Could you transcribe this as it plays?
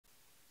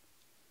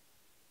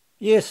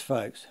Yes,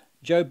 folks,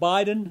 Joe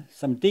Biden,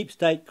 some deep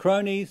state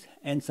cronies,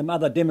 and some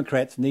other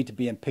Democrats need to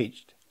be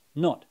impeached,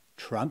 not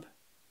Trump.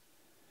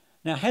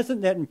 Now,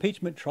 hasn't that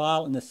impeachment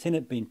trial in the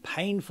Senate been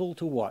painful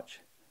to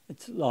watch?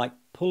 It's like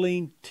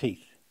pulling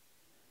teeth.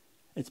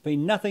 It's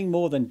been nothing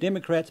more than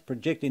Democrats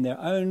projecting their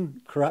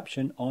own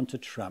corruption onto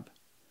Trump.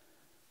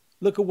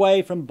 Look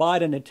away from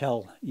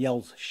Biden,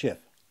 yells Schiff.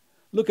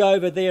 Look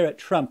over there at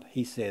Trump,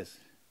 he says.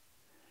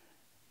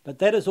 But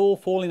that is all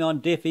falling on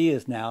deaf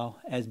ears now,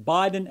 as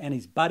Biden and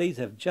his buddies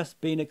have just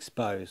been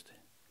exposed.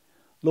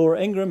 Laura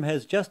Ingraham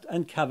has just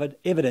uncovered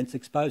evidence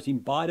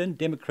exposing Biden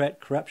Democrat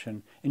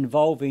corruption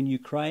involving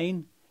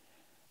Ukraine,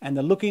 and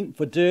they're looking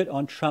for dirt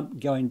on Trump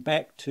going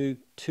back to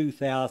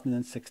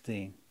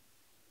 2016.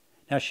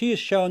 Now, she has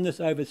shown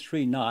this over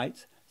 3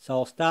 nights, so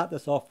I'll start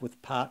this off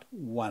with part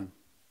 1.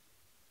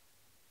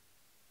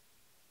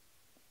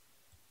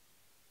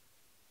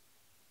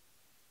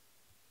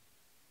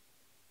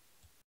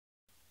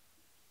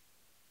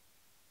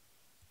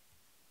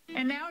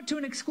 And now to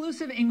an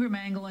exclusive Ingram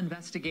Angle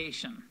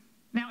investigation.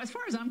 Now, as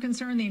far as I'm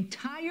concerned, the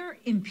entire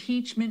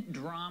impeachment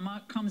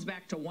drama comes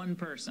back to one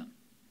person,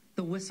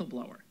 the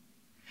whistleblower.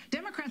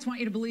 Democrats want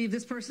you to believe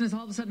this person is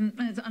all of a sudden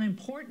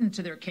unimportant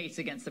to their case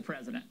against the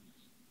president.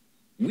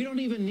 We don't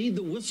even need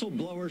the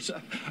whistleblower's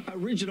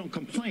original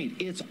complaint.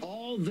 It's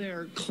all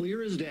there,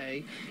 clear as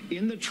day,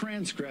 in the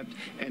transcript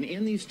and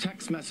in these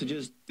text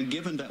messages.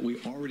 Given that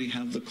we already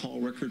have the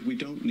call record, we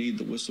don't need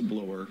the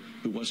whistleblower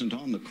who wasn't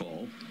on the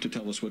call to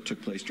tell us what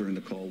took place during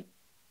the call.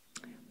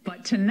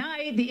 But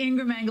tonight, the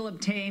Ingram Angle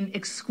obtained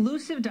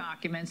exclusive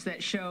documents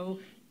that show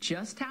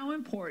just how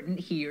important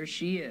he or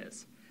she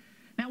is.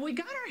 Now, we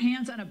got our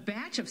hands on a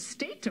batch of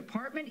State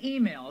Department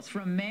emails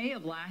from May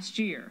of last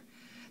year.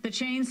 The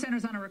chain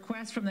centers on a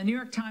request from the New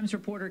York Times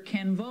reporter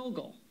Ken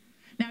Vogel.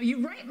 Now, you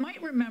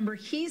might remember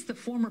he's the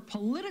former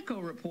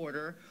Politico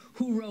reporter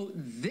who wrote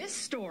this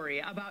story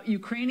about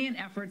Ukrainian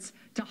efforts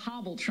to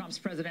hobble Trump's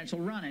presidential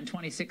run in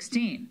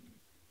 2016.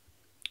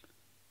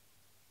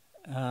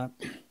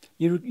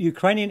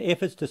 Ukrainian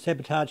efforts to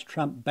sabotage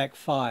Trump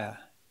backfire.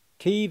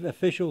 Kyiv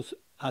officials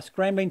are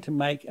scrambling to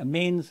make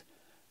amends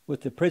with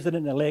the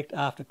president-elect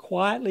after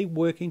quietly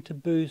working to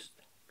boost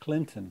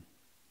Clinton.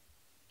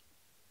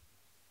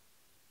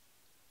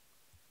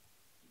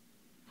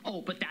 Oh,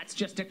 but that's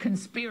just a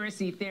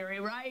conspiracy theory,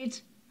 right?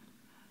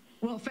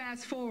 Well,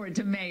 fast forward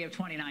to May of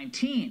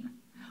 2019.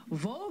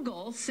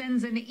 Vogel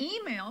sends an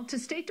email to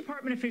State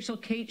Department official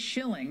Kate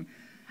Schilling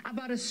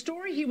about a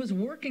story he was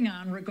working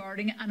on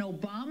regarding an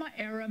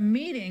Obama-era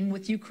meeting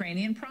with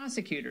Ukrainian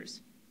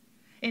prosecutors.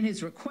 In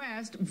his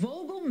request,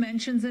 Vogel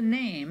mentions a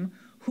name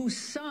who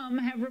some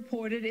have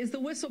reported is the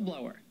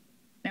whistleblower.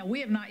 Now, we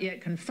have not yet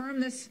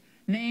confirmed this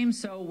name,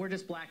 so we're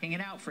just blacking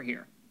it out for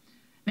here.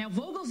 Now,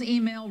 Vogel's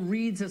email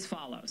reads as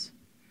follows.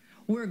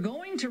 We're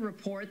going to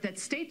report that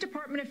State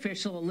Department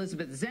official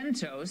Elizabeth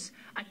Zentos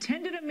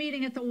attended a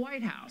meeting at the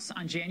White House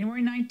on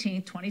January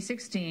 19,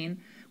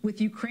 2016, with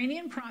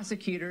Ukrainian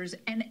prosecutors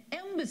and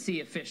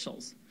embassy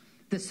officials.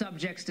 The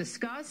subjects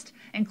discussed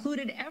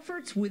included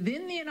efforts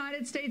within the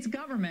United States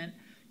government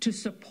to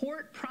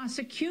support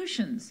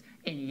prosecutions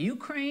in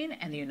Ukraine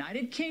and the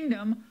United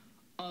Kingdom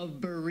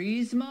of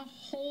Burisma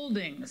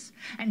Holdings,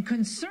 and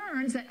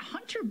concerns that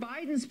Hunter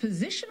Biden's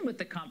position with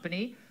the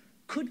company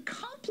could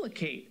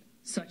complicate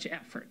such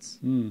efforts.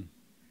 On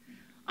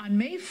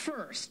May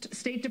 1st,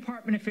 State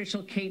Department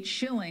official Kate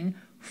Schilling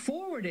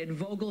forwarded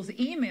Vogel's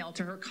email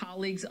to her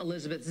colleagues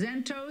Elizabeth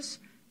Zentos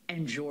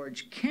and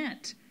George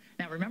Kent.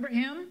 Now, remember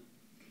him?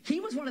 He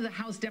was one of the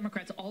House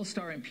Democrats'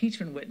 all-star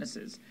impeachment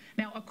witnesses.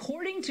 Now,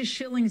 according to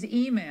Schilling's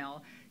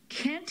email,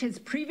 Kent has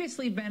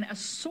previously been a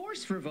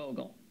source for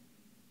Vogel.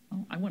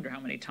 Oh, I wonder how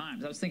many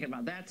times. I was thinking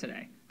about that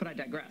today, but I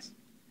digress.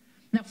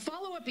 Now,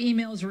 follow-up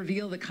emails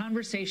reveal the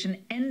conversation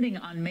ending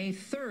on May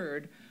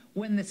 3rd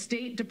when the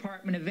State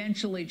Department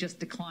eventually just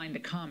declined to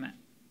comment.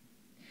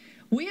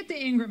 We at the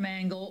Ingram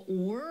Angle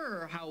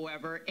were,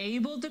 however,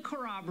 able to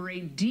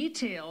corroborate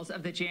details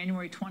of the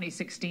January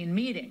 2016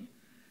 meeting.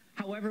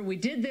 However, we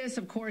did this,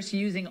 of course,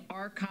 using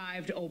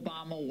archived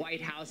Obama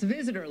White House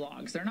visitor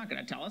logs. They're not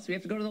going to tell us. We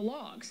have to go to the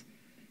logs.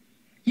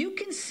 You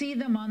can see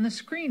them on the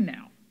screen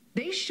now.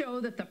 They show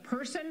that the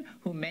person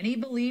who many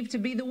believe to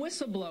be the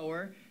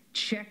whistleblower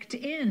checked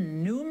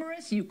in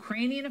numerous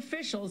Ukrainian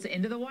officials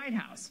into the White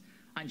House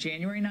on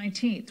January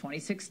 19,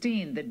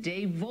 2016, the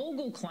day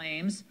Vogel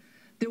claims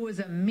there was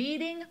a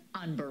meeting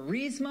on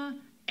Burisma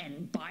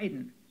and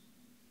Biden.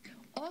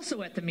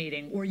 Also at the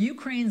meeting were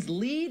Ukraine's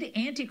lead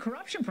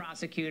anti-corruption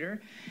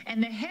prosecutor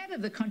and the head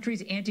of the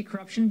country's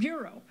anti-corruption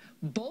bureau,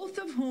 both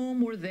of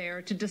whom were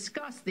there to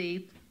discuss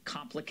the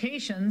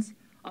complications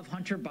of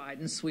Hunter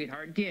Biden's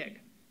sweetheart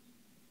gig.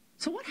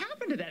 So what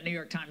happened to that New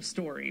York Times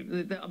story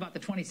about the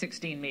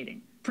 2016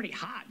 meeting? Pretty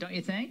hot, don't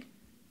you think?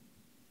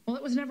 Well,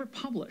 it was never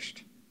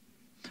published.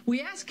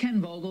 We asked Ken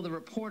Vogel, the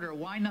reporter,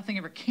 why nothing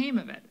ever came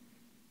of it,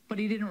 but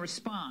he didn't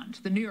respond.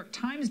 The New York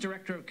Times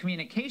director of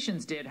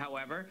communications did,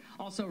 however,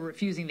 also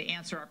refusing to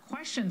answer our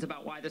questions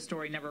about why the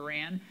story never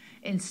ran,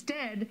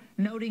 instead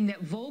noting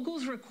that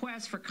Vogel's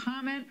request for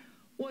comment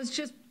was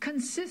just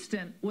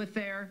consistent with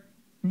their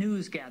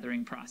news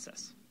gathering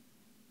process.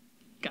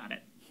 Got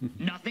it.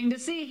 Nothing to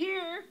see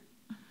here.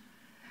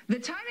 The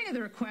timing of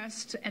the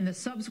request and the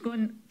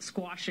subsequent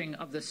squashing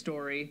of the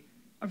story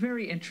are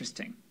very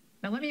interesting.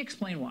 Now, let me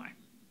explain why.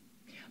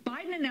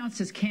 Biden announced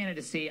his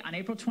candidacy on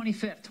April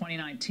 25th,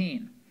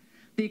 2019.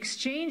 The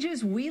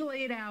exchanges we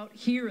laid out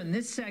here in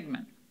this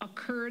segment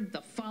occurred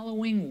the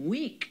following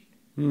week.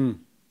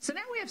 So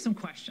now we have some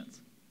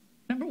questions.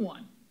 Number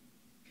one,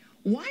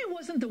 why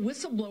wasn't the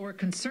whistleblower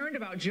concerned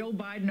about Joe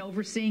Biden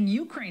overseeing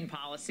Ukraine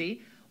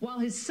policy while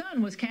his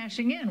son was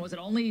cashing in? Was it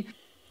only...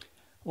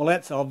 Well,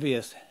 that's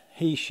obvious.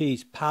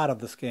 She's part of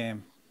the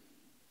scam.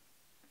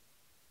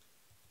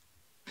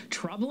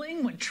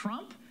 troubling when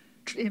Trump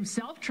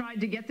himself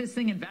tried to get this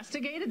thing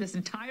investigated, this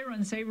entire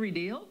unsavory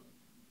deal?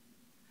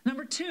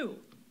 Number two,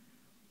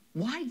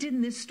 why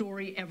didn't this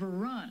story ever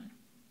run?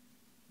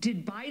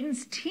 Did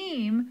Biden's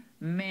team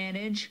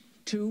manage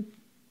to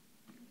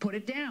put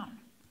it down?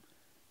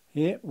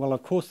 Yeah, well,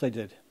 of course they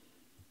did.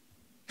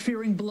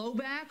 Fearing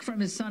blowback from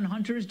his son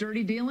Hunter's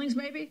dirty dealings,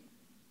 maybe?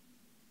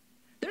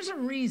 There's a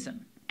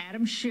reason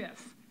Adam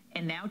Schiff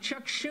and now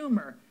Chuck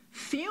Schumer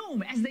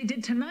fume, as they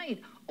did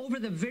tonight, over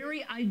the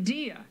very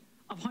idea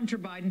of Hunter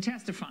Biden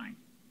testifying.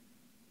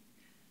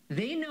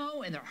 They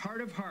know in their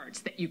heart of hearts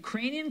that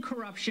Ukrainian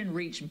corruption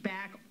reached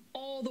back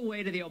all the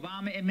way to the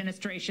Obama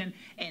administration,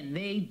 and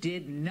they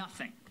did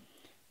nothing.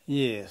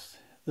 Yes,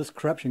 this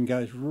corruption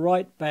goes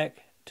right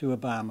back to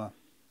Obama.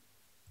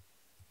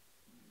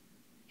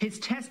 His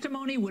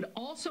testimony would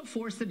also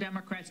force the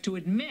Democrats to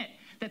admit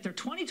that their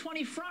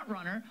 2020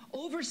 frontrunner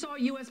oversaw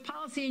U.S.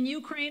 policy in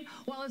Ukraine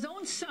while his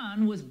own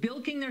son was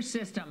bilking their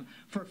system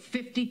for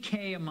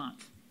 $50K a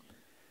month.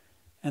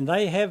 And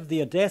they have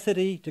the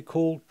audacity to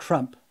call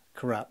Trump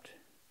corrupt.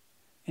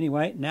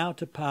 Anyway, now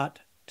to part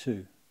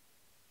two.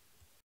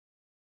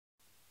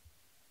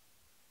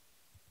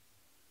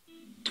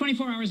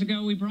 24 hours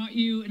ago, we brought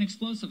you an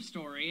explosive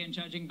story, and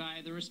judging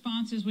by the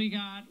responses we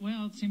got,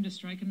 well, it seemed to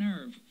strike a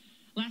nerve.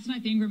 Last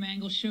night, the Ingram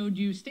Angle showed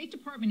you State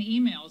Department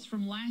emails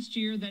from last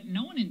year that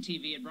no one in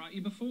TV had brought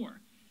you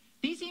before.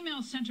 These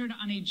emails centered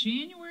on a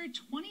January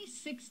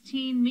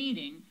 2016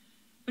 meeting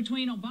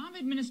between Obama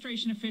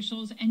administration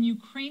officials and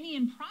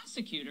Ukrainian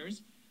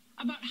prosecutors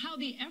about how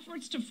the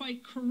efforts to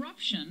fight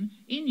corruption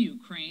in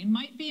Ukraine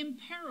might be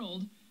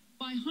imperiled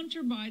by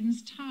Hunter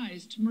Biden's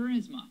ties to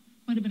Burisma.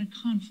 Might have been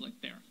a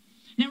conflict there.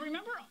 Now,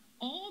 remember,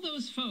 all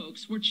those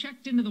folks were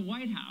checked into the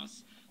White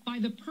House by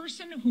the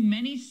person who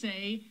many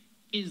say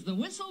is the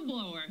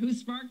whistleblower who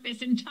sparked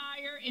this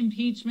entire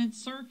impeachment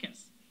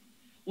circus.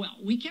 Well,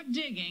 we kept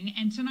digging,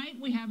 and tonight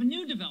we have a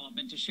new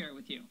development to share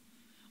with you.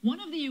 One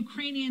of the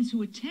Ukrainians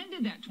who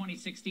attended that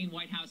 2016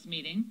 White House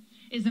meeting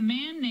is a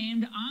man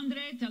named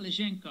Andrei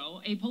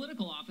Telizhenko, a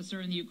political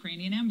officer in the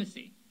Ukrainian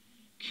embassy.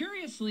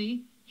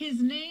 Curiously,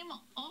 his name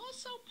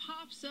also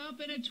pops up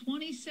in a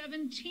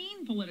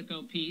 2017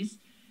 Politico piece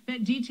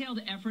that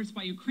detailed efforts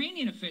by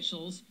Ukrainian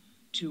officials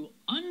to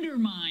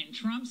undermine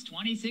Trump's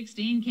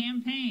 2016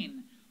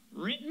 campaign,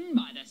 written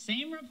by the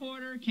same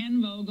reporter,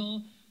 Ken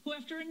Vogel, who,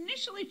 after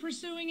initially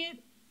pursuing it,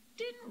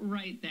 didn't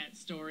write that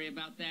story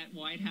about that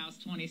White House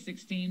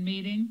 2016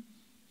 meeting.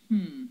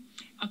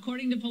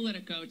 According to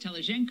Politico,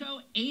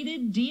 Telizhenko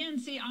aided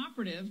DNC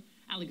operative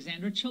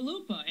Alexandra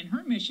Chalupa in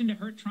her mission to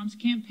hurt Trump's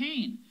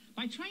campaign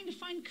by trying to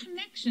find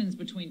connections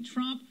between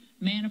Trump,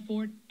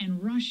 Manafort,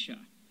 and Russia.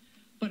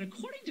 But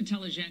according to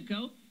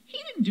Telizhenko, he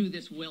didn't do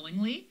this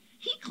willingly.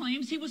 He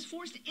claims he was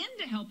forced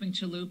into helping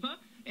Chalupa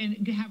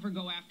and have her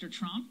go after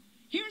Trump.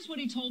 Here's what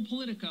he told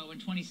Politico in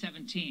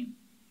 2017.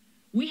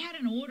 We had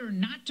an order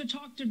not to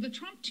talk to the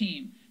Trump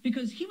team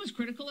because he was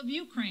critical of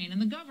Ukraine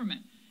and the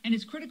government and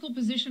his critical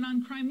position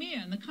on Crimea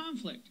and the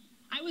conflict.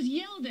 I was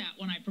yelled at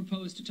when I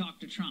proposed to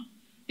talk to Trump.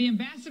 The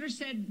ambassador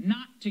said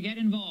not to get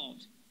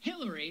involved.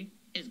 Hillary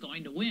is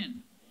going to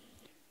win.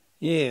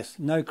 Yes,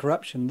 no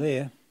corruption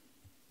there.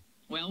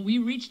 Well, we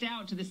reached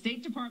out to the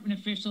State Department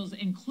officials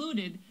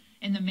included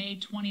in the May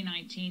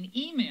 2019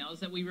 emails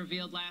that we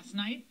revealed last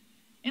night,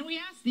 and we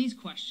asked these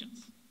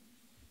questions.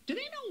 Do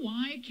they know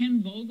why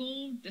Ken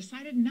Vogel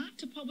decided not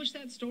to publish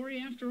that story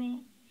after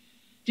all?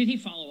 Did he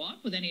follow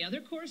up with any other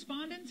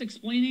correspondence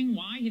explaining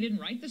why he didn't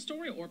write the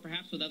story, or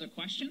perhaps with other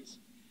questions?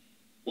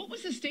 What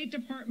was the State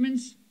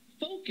Department's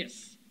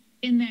focus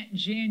in that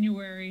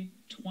January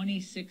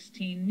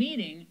 2016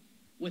 meeting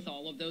with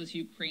all of those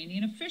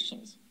Ukrainian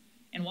officials?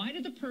 And why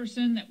did the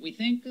person that we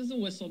think is a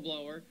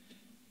whistleblower,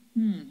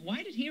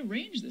 why did he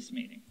arrange this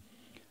meeting?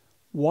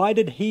 Why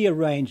did he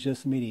arrange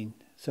this meeting?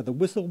 So the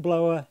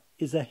whistleblower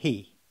is a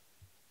he.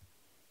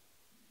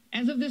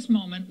 As of this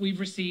moment, we've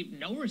received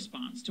no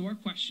response to our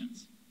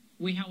questions.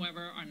 We,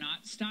 however, are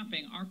not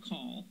stopping our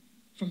call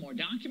for more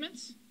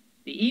documents,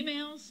 the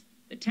emails,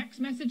 the text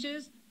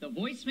messages, the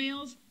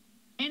voicemails,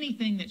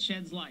 anything that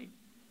sheds light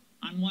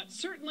on what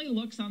certainly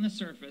looks on the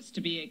surface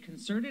to be a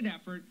concerted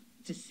effort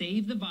to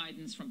save the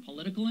Bidens from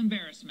political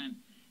embarrassment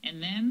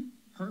and then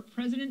hurt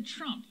President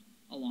Trump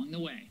along the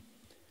way.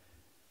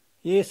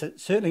 Yes, it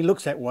certainly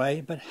looks that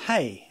way, but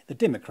hey, the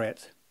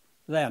Democrats,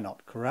 they are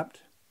not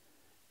corrupt.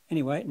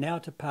 Anyway, now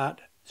to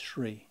part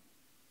 3.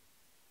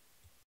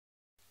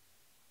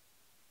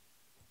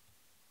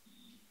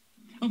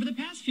 Over the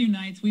past few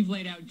nights, we've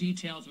laid out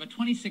details of a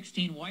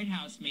 2016 White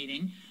House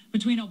meeting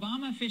between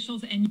Obama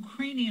officials and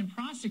Ukrainian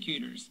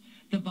prosecutors.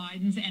 The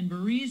Bidens and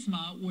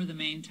Burisma were the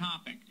main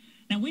topic.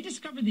 Now, we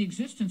discovered the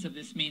existence of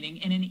this meeting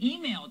in an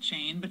email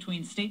chain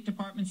between State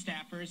Department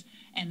staffers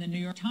and the New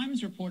York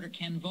Times reporter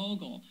Ken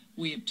Vogel.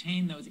 We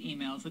obtained those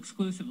emails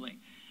exclusively.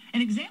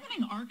 And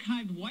examining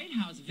archived White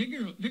House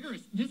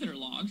vigorous visitor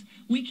logs,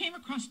 we came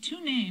across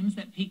 2 names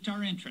that piqued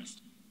our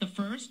interest. The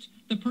first,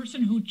 the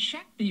person who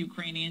checked the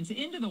Ukrainians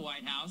into the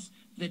White House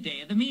the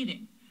day of the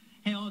meeting.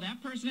 Hell,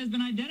 that person has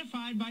been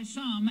identified by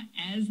some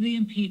as the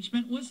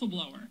impeachment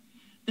whistleblower.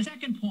 The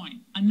second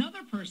point, another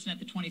person at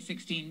the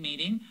 2016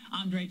 meeting,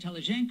 Andrei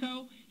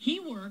Telizhenko, he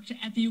worked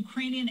at the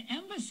Ukrainian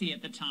embassy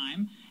at the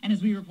time, and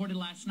as we reported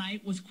last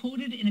night, was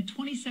quoted in a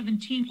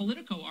 2017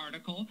 Politico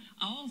article,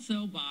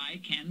 also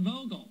by Ken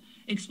Vogel,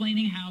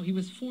 explaining how he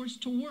was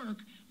forced to work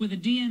with a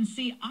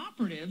DNC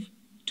operative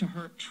to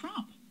hurt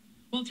Trump.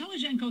 Well,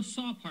 Telizhenko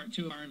saw part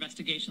 2 of our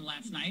investigation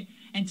last night,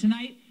 and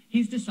tonight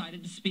he's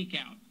decided to speak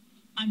out.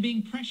 I'm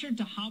being pressured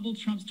to hobble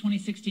Trump's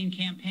 2016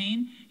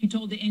 campaign, he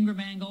told the Ingram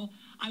Angle.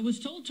 I was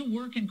told to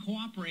work and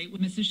cooperate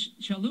with Mrs.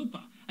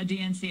 Chalupa, a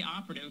DNC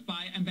operative,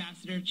 by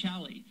Ambassador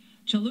Chali.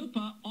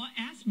 Chalupa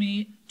asked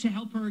me to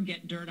help her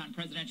get dirt on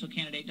presidential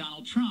candidate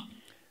Donald Trump.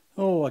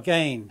 Oh,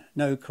 again,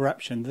 no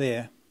corruption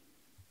there.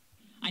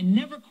 I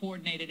never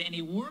coordinated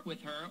any work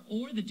with her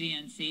or the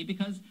DNC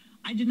because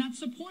I did not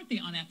support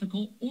the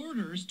unethical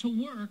orders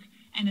to work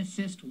and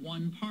assist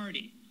one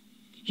party.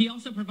 He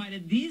also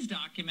provided these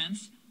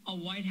documents, a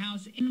White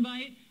House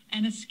invite,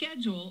 and a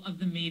schedule of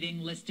the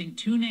meeting listing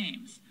 2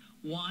 names,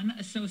 one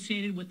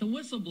associated with the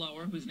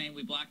whistleblower, whose name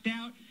we blacked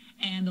out,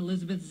 and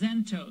Elizabeth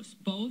Zentos,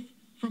 both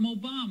from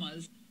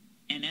Obama's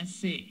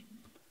NSC.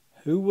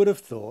 Who would have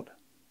thought?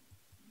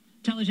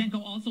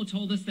 Telizhenko also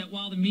told us that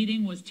while the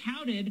meeting was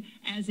touted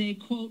as a,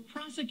 quote,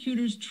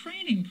 prosecutor's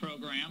training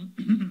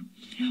program,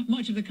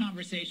 much of the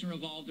conversation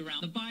revolved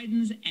around the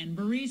Bidens and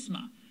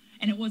Burisma.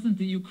 And it wasn't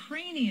the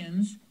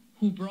Ukrainians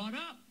who brought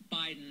up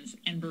Bidens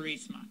and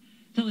Burisma.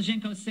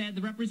 Telizhenko said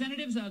the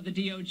representatives of the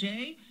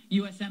DOJ,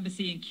 U.S.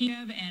 Embassy in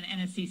Kiev, and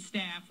NSC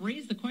staff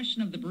raised the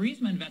question of the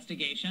Burisma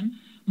investigation.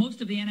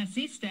 Most of the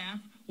NSC staff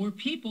were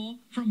people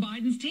from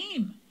Biden's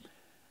team.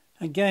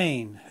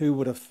 Again, who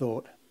would have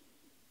thought?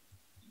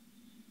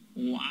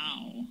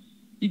 Wow.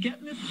 You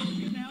getting this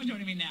now?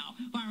 Joining me now,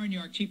 Byron New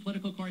York, chief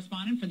political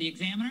correspondent for The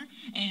Examiner,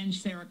 and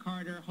Sarah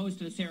Carter,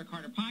 host of the Sarah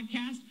Carter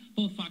podcast,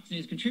 both Fox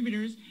News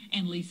contributors,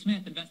 and Lee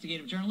Smith,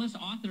 investigative journalist,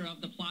 author of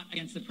The Plot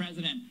Against the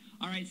President.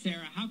 All right,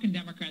 Sarah, how can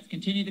Democrats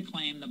continue to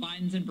claim the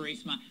Bidens and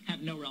Burisma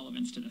have no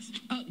relevance to this?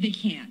 Oh, they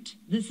can't.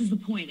 This is the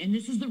point, and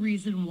this is the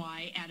reason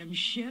why Adam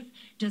Schiff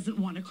doesn't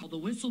want to call the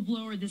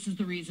whistleblower. This is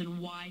the reason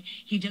why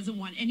he doesn't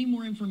want any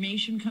more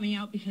information coming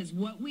out, because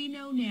what we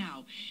know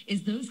now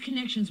is those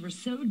connections were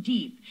so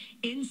deep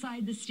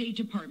inside the State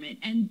Department.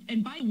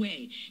 And by the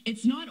way,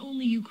 it's not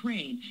only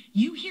Ukraine.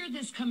 You hear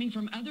this coming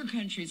from other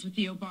countries with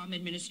the Obama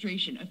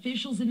administration,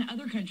 officials in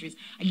other countries.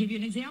 I give you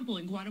an example.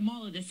 In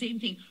Guatemala, the same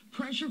thing.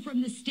 Pressure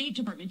from the State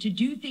Department to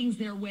do things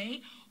their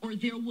way, or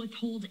they'll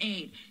withhold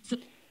aid. So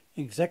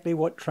exactly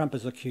what Trump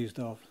is accused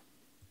of.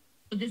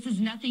 this is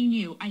nothing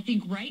new. I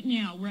think right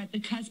now we're at the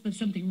cusp of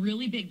something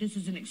really big. This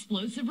is an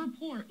explosive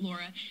report,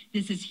 Laura.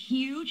 This is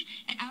huge.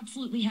 It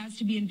absolutely has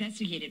to be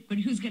investigated. But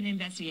who's going to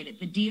investigate it?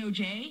 The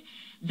DOJ?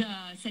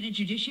 The Senate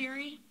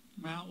Judiciary?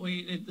 Well,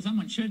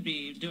 someone should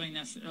be doing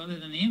this other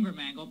than the Ingram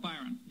Angle.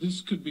 Byron. This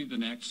could be the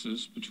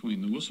nexus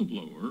between the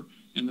whistleblower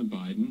and the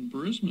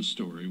Biden-Burisma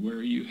story,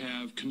 where you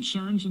have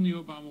concerns in the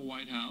Obama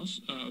White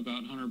House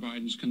about Hunter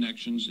Biden's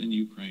connections in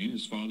Ukraine.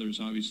 His father is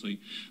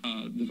obviously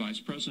the vice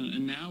president.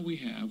 And now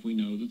we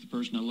know that the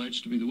person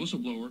alleged to be the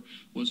whistleblower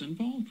was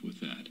involved with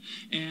that.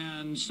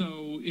 And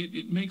so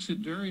it makes it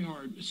very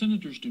hard.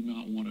 Senators do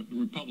not want to,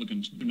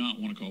 Republicans do not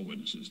want to call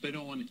witnesses. They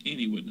don't want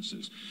any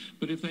witnesses.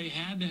 But if they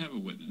had to have a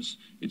witness,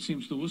 it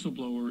seems the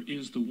whistleblower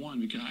is the one,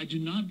 because I do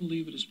not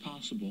believe it is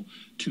possible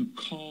to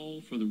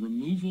call for the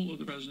removal of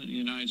the president of the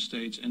United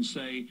States and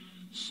say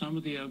some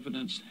of the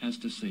evidence has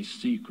to stay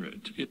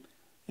secret.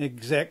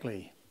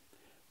 Exactly.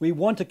 We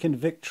want to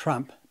convict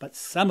Trump, but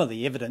some of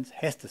the evidence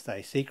has to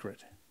stay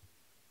secret.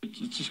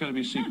 It's just got to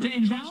be secret. No, to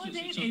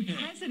invalidate a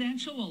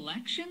presidential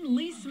election,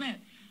 Lee Smith,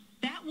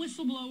 that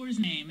whistleblower's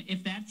name,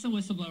 if that's a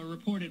whistleblower,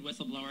 reported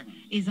whistleblower,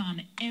 is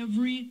on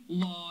every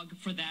log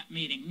for that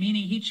meeting,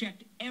 meaning he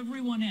checked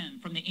everyone in,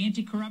 from the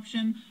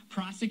anti-corruption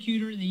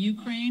prosecutor in the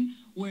Ukraine,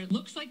 where it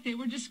looks like they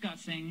were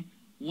discussing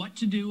what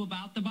to do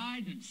about the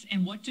Bidens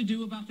and what to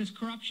do about this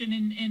corruption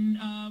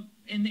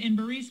in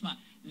Burisma.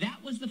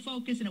 That was the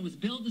focus, and it was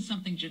billed as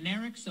something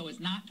generic so as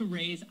not to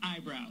raise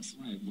eyebrows.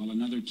 Right. Well,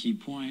 another key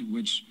point,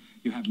 which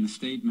you have in the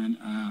statement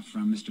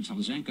from Mr.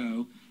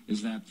 Telizhenko,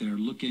 is that they're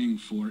looking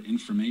for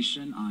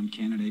information on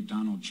candidate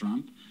Donald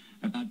Trump.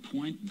 At that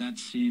point, that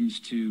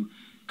seems to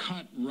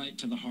cut right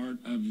to the heart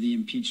of the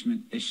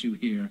impeachment issue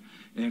here.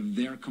 If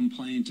their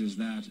complaint is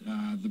that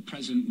the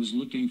president was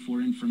looking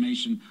for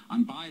information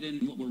on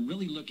Biden, what we're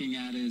really looking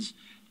at is,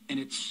 in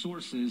its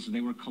sources,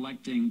 they were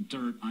collecting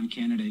dirt on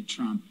candidate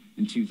Trump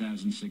in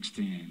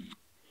 2016.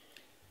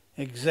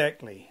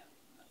 Exactly.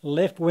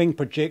 Left-wing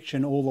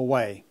projection all the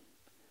way.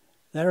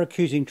 They're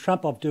accusing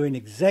Trump of doing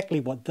exactly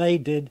what they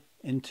did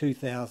in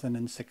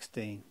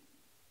 2016.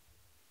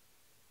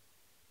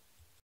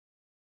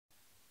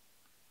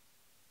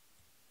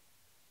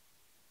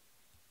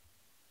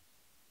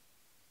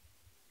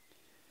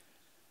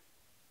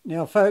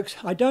 Now, folks,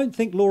 I don't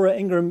think Laura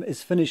Ingraham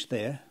is finished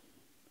there.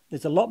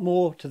 There's a lot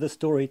more to the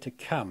story to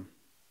come.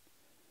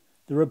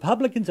 The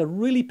Republicans are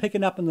really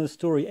picking up on the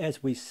story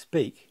as we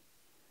speak.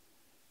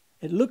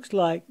 It looks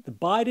like the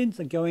Bidens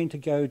are going to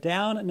go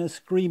down in a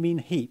screaming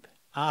heap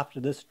after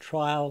this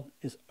trial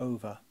is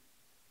over.